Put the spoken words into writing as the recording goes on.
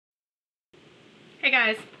Hey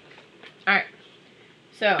guys. Alright,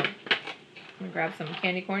 so I'm gonna grab some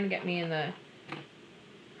candy corn to get me in the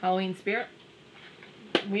Halloween spirit.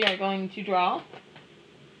 We are going to draw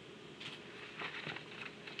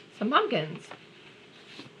some pumpkins.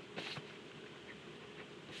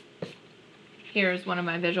 Here's one of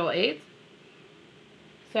my visual aids.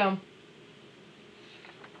 So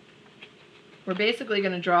we're basically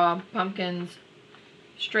going to draw pumpkins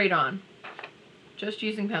straight on, just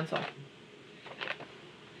using pencil.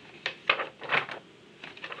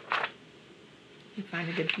 You find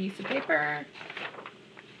a good piece of paper.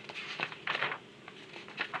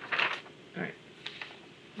 Alright,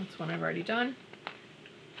 that's one I've already done.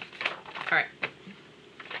 Alright,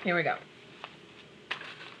 here we go.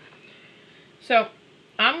 So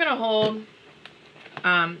I'm going to hold,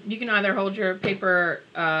 you can either hold your paper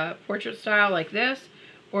portrait style like this,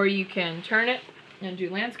 or you can turn it and do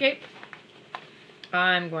landscape.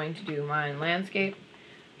 I'm going to do mine landscape.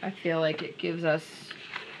 I feel like it gives us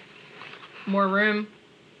more room.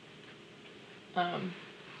 Alright,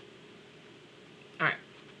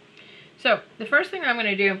 so the first thing I'm going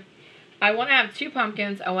to do, I want to have two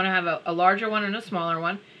pumpkins. I want to have a larger one and a smaller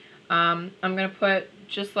one. I'm going to put,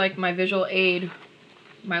 just like my visual aid,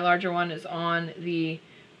 my larger one is on the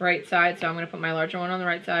right side, so I'm going to put my larger one on the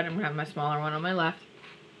right side. I'm going to have my smaller one on my left.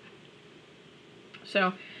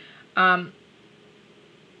 So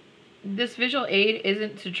this visual aid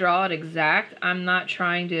isn't to draw it exact. I'm not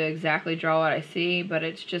trying to exactly draw what I see, but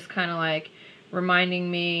it's just kind of like reminding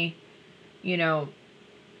me, you know,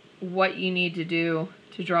 what you need to do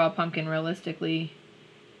to draw a pumpkin realistically,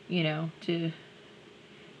 you know, so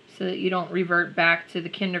that you don't revert back to the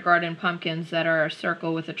kindergarten pumpkins that are a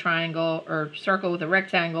circle with a triangle, or circle with a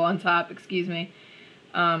rectangle on top, excuse me.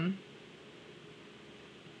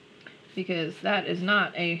 Because that is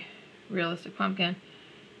not a realistic pumpkin.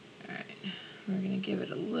 Alright, we're going to give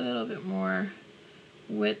it a little bit more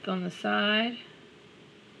width on the side.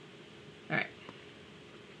 Alright.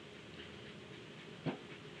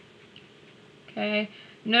 Okay,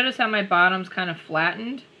 notice how my bottom's kind of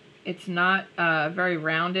flattened. It's not very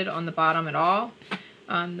rounded on the bottom at all.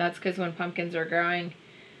 That's because when pumpkins are growing,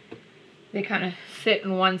 they kind of sit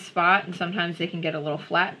in one spot, and sometimes they can get a little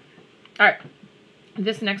flat. Alright,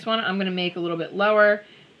 this next one I'm going to make a little bit lower,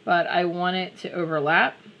 but I want it to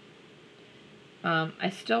overlap. I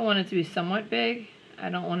still want it to be somewhat big. I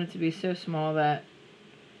don't want it to be so small that,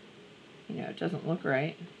 you know, it doesn't look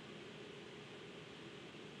right.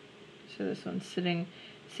 So this one's sitting,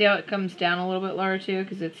 see how it comes down a little bit lower too,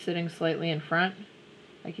 because it's sitting slightly in front.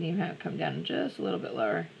 I can even have it come down just a little bit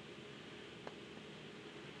lower,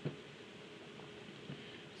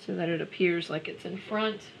 so that it appears like it's in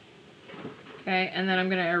front. Okay, and then I'm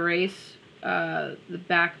going to erase the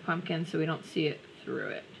back pumpkin so we don't see it through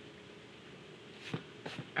it.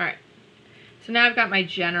 Alright, so now I've got my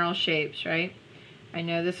general shapes, right? I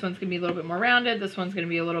know this one's going to be a little bit more rounded, this one's going to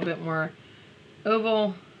be a little bit more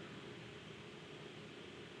oval.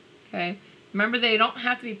 Okay, remember, they don't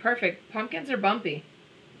have to be perfect. Pumpkins are bumpy,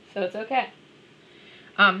 so it's okay.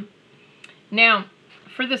 Now,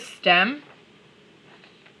 for the stem,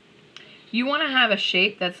 you want to have a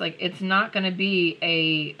shape that's like, it's not going to be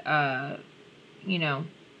a, you know,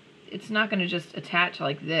 it's not going to just attach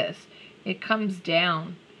like this. It comes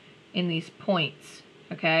down in these points,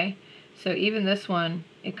 okay? So even this one,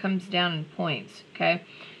 it comes down in points, okay?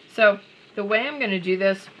 So the way I'm going to do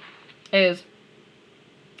this is,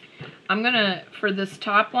 I'm going to, for this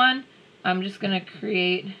top one, I'm just going to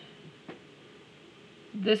create,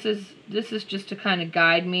 this is just to kind of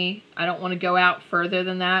guide me. I don't want to go out further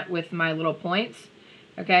than that with my little points,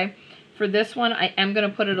 okay? For this one, I am going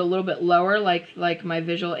to put it a little bit lower, like my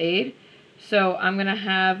visual aid. So I'm going to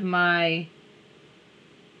have my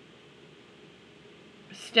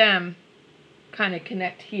stem kind of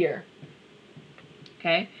connect here,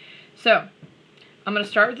 okay? So I'm going to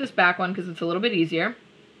start with this back one because it's a little bit easier.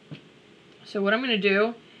 So what I'm going to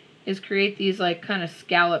do is create these like kind of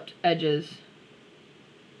scalloped edges.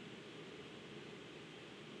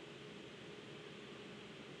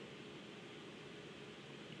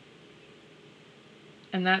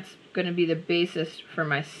 And that's going to be the basis for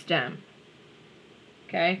my stem.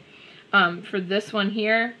 Okay? For this one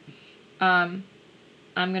here, I'm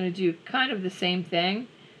going to do kind of the same thing,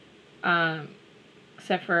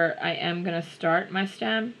 except for I am going to start my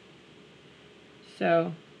stem.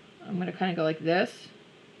 So I'm going to kind of go like this,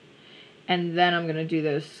 and then I'm going to do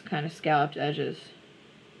those kind of scalloped edges.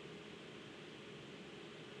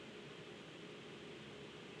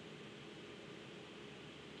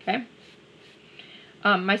 Okay?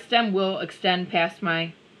 My stem will extend past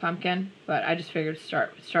my pumpkin, but I just figured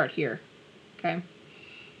start here. Okay.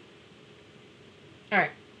 All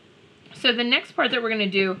right. So the next part that we're going to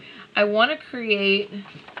do, I want to create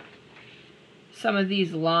some of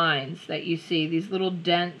these lines that you see, these little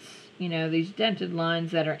dents, you know, these dented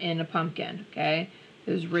lines that are in a pumpkin, okay?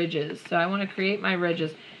 Those ridges. So I want to create my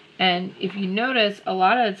ridges. And if you notice, a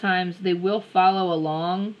lot of the times they will follow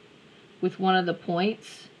along with one of the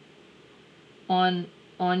points on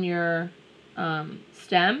your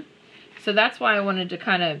stem. So that's why I wanted to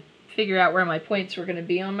kind of figure out where my points were going to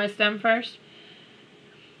be on my stem first.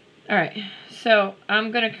 All right, so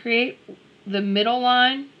I'm going to create the middle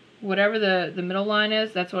line, whatever the middle line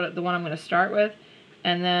is, that's what the one I'm going to start with.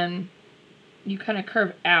 And then you kind of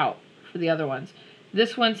curve out for the other ones.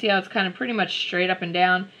 This one, see how it's kind of pretty much straight up and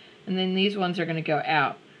down, and then these ones are going to go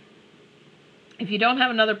out. If you don't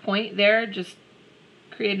have another point there, just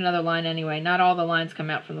create another line anyway. Not all the lines come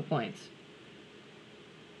out from the points.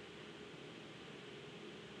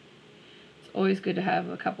 It's always good to have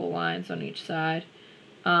a couple lines on each side.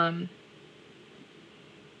 I'm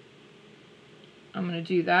going to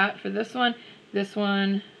do that for this one. This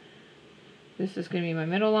one, this is going to be my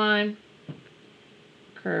middle line.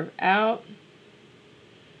 Curve out.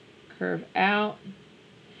 Curve out.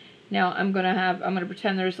 Now I'm going to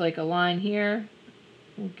pretend there's like a line here.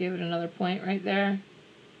 We'll give it another point right there.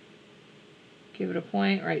 Give it a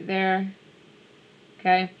point right there.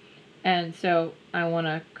 Okay? And so I want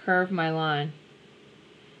to curve my line.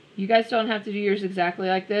 You guys don't have to do yours exactly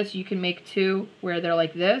like this. You can make two where they're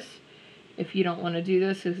like this. If you don't want to do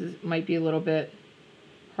this, this might be a little bit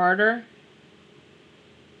harder.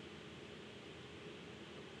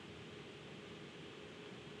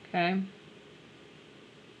 Okay.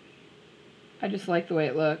 I just like the way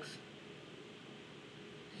it looks.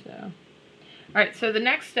 So, all right, so the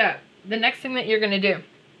next step, the next thing that you're going to do,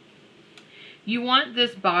 you want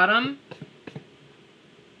this bottom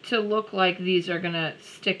to look like these are going to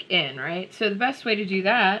stick in, right? So the best way to do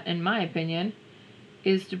that, in my opinion,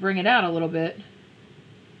 is to bring it out a little bit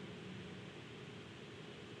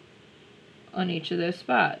on each of those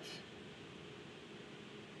spots.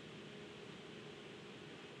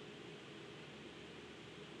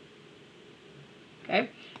 Okay,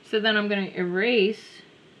 so then I'm going to erase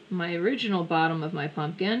my original bottom of my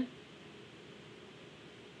pumpkin.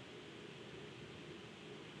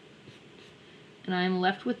 And I'm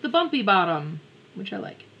left with the bumpy bottom, which I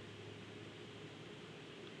like.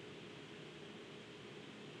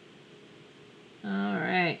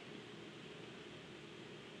 Alright.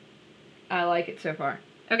 I like it so far.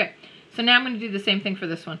 Okay, so now I'm going to do the same thing for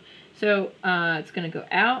this one. So it's going to go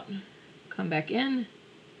out, come back in,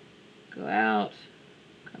 go out,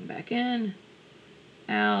 come back in,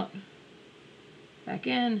 out, back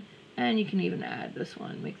in, and you can even add this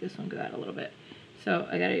one, make this one go out a little bit. So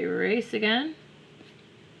I got to erase again.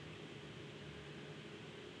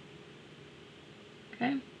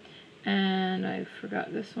 Okay, and I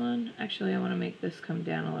forgot this one. Actually, I want to make this come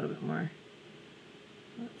down a little bit more.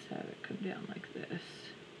 Let's have it come down like this.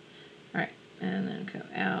 Alright, and then go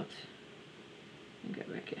out and go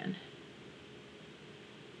back in.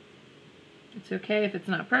 It's okay if it's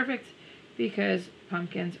not perfect, because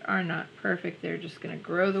pumpkins are not perfect. They're just going to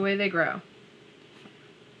grow the way they grow.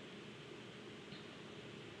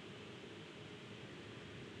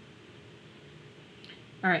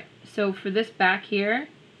 Alright, so for this back here,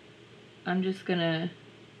 I'm just going to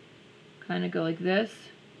kind of go like this.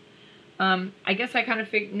 I guess I kind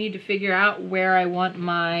of need to figure out where I want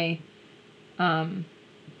my,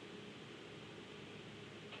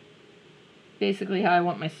 basically how I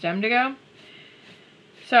want my stem to go.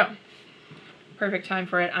 So, perfect time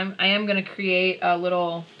for it. I am going to create a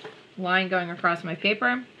little line going across my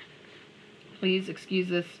paper. Please excuse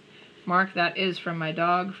this mark. That is from my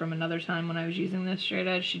dog from another time when I was using this straight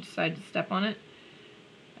edge. She decided to step on it.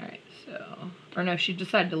 Alright, so, or no, she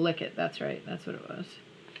decided to lick it. That's right, that's what it was.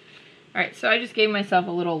 Alright, so I just gave myself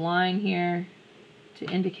a little line here to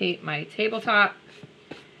indicate my tabletop.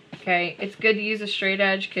 Okay, it's good to use a straight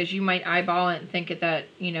edge because you might eyeball it and think that,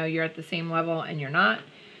 you know, you're at the same level and you're not.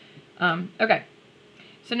 Okay,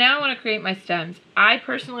 so now I want to create my stems. I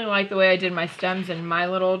personally like the way I did my stems in my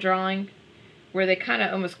little drawing, where they kind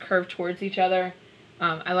of almost curve towards each other.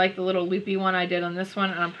 I like the little loopy one I did on this one,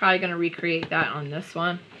 and I'm probably going to recreate that on this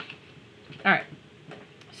one. Alright,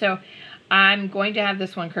 so I'm going to have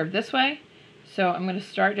this one curve this way. So I'm going to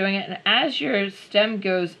start doing it, and as your stem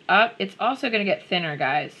goes up, it's also going to get thinner,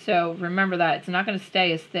 guys. So remember that. It's not going to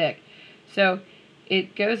stay as thick. So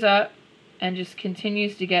it goes up and just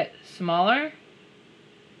continues to get smaller.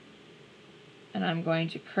 And I'm going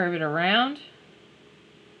to curve it around.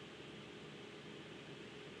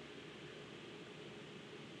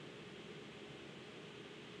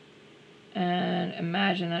 and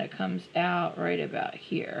imagine that it comes out right about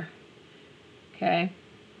here. Okay,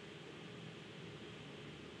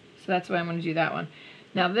 so that's why I'm going to do that one.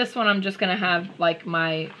 Now this one I'm just going to have like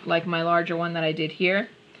my larger one that I did here,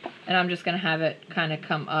 and I'm just going to have it kind of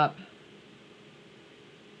come up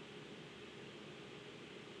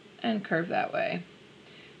and curve that way.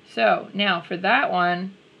 So now for that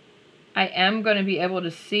one, I am going to be able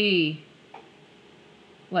to see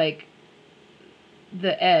like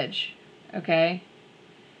the edge, okay?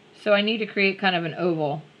 So I need to create kind of an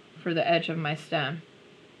oval for the edge of my stem.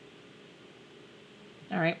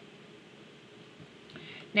 All right.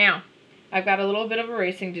 Now, I've got a little bit of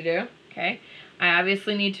erasing to do, okay? I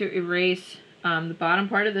obviously need to erase the bottom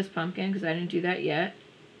part of this pumpkin because I didn't do that yet.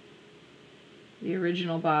 The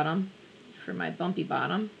original bottom for my bumpy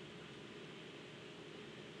bottom.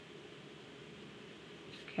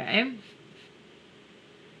 Okay.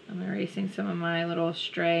 I'm erasing some of my little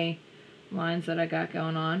stray lines that I got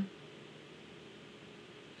going on.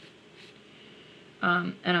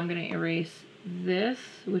 And I'm going to erase this,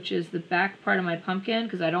 which is the back part of my pumpkin,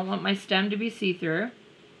 because I don't want my stem to be see-through,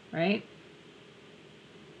 right?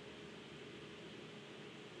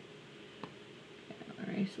 Okay, I'll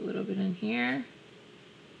erase a little bit in here.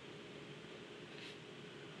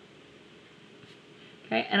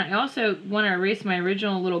 Okay, and I also want to erase my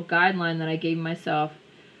original little guideline that I gave myself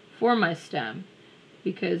for my stem,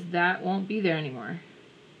 because that won't be there anymore.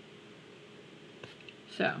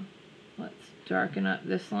 So let's darken up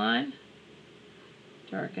this line,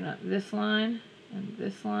 darken up this line, and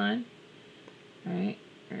this line. All right,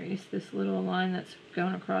 erase this little line that's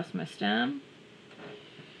going across my stem.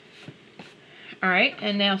 All right,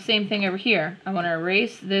 and now same thing over here. I want to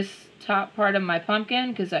erase this top part of my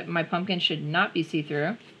pumpkin because my pumpkin should not be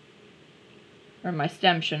see-through. Or my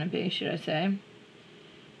stem shouldn't be, should I say.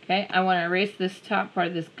 Okay, I want to erase this top part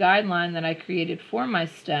of this guideline that I created for my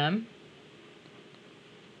stem.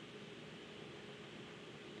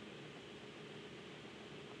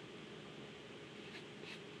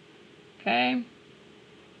 Okay.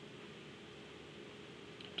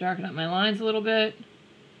 Darken up my lines a little bit.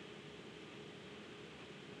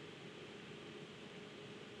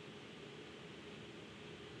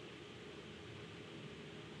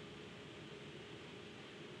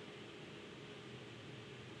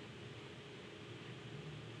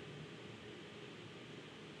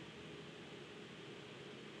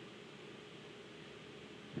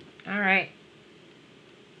 All right.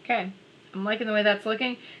 Okay. I'm liking the way that's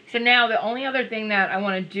looking. So now the only other thing that I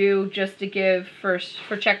want to do just to give first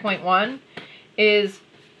for checkpoint 1 is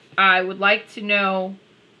I would like to know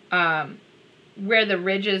where the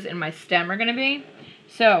ridges in my stem are going to be.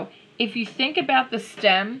 So if you think about the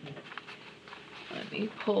stem, let me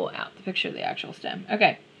pull out the picture of the actual stem.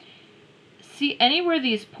 Okay. See anywhere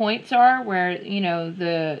these points are where, you know,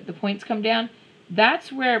 the points come down, that's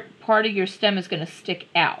where part of your stem is going to stick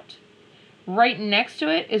out. Right next to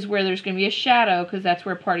it is where there's going to be a shadow because that's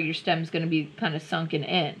where part of your stem is going to be kind of sunken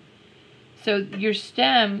in. So your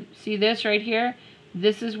stem, see this right here?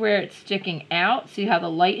 This is where it's sticking out. See how the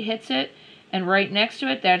light hits it? And right next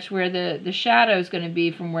to it, that's where the shadow is going to be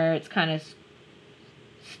from where it's kind of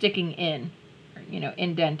sticking in, you know,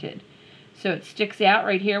 indented. So it sticks out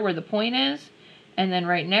right here where the point is, and then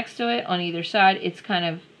right next to it on either side, it's kind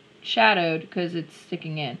of shadowed because it's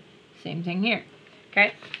sticking in. Same thing here.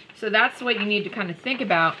 Okay? So that's what you need to kind of think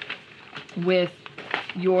about with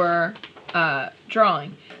your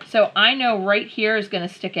drawing. So I know right here is going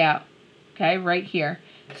to stick out, okay, right here.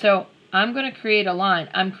 So I'm going to create a line.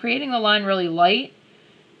 I'm creating the line really light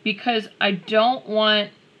because I don't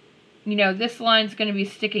want, you know, this line's going to be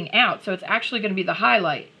sticking out. So it's actually going to be the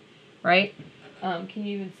highlight, right? Can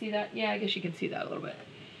you even see that? Yeah, I guess you can see that a little bit.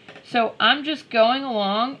 So I'm just going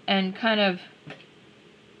along and kind of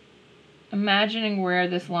imagining where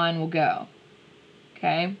this line will go,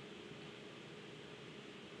 okay?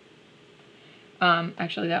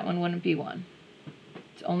 Actually, that one wouldn't be one.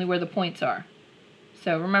 It's only where the points are.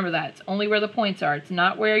 So remember that. It's only where the points are. It's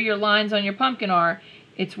not where your lines on your pumpkin are.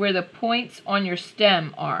 It's where the points on your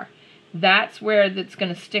stem are. That's where that's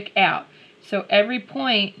going to stick out. So every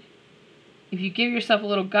point, if you give yourself a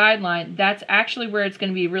little guideline, that's actually where it's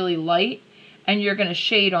going to be really light, and you're going to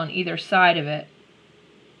shade on either side of it.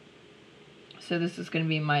 So this is going to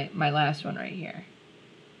be my last one right here.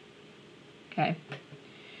 Okay.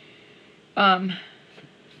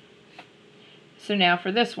 So now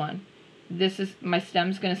for this one, this is my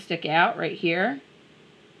stem's going to stick out right here,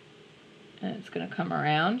 and it's going to come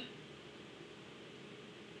around.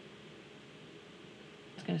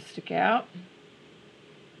 It's going to stick out.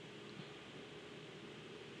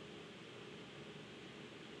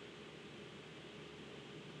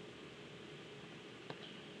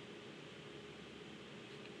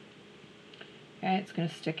 Okay, it's going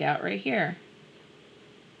to stick out right here.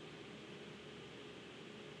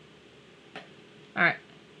 Alright,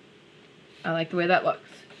 I like the way that looks.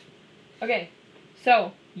 Okay,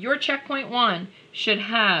 so your checkpoint 1 should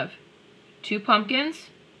have 2 pumpkins,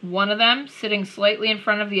 one of them sitting slightly in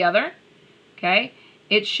front of the other. Okay,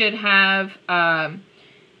 it should have,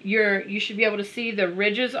 you should be able to see the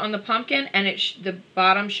ridges on the pumpkin, and the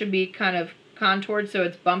bottom should be kind of contoured so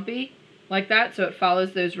it's bumpy like that, so it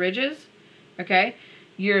follows those ridges. Okay,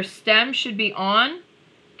 your stem should be on.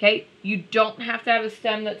 Okay, you don't have to have a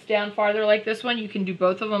stem that's down farther like this one. You can do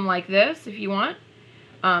both of them like this if you want,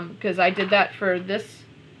 because I did that for this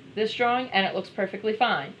drawing and it looks perfectly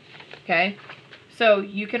fine. Okay, so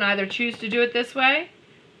you can either choose to do it this way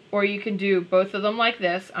or you can do both of them like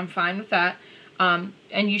this. I'm fine with that. And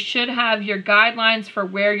you should have your guidelines for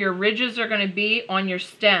where your ridges are going to be on your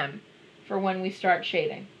stem for when we start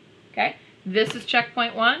shading. Okay, this is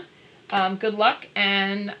checkpoint 1. Good luck,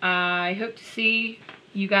 and I hope to see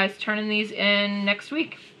you guys turning these in next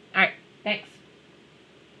week. All right, thanks.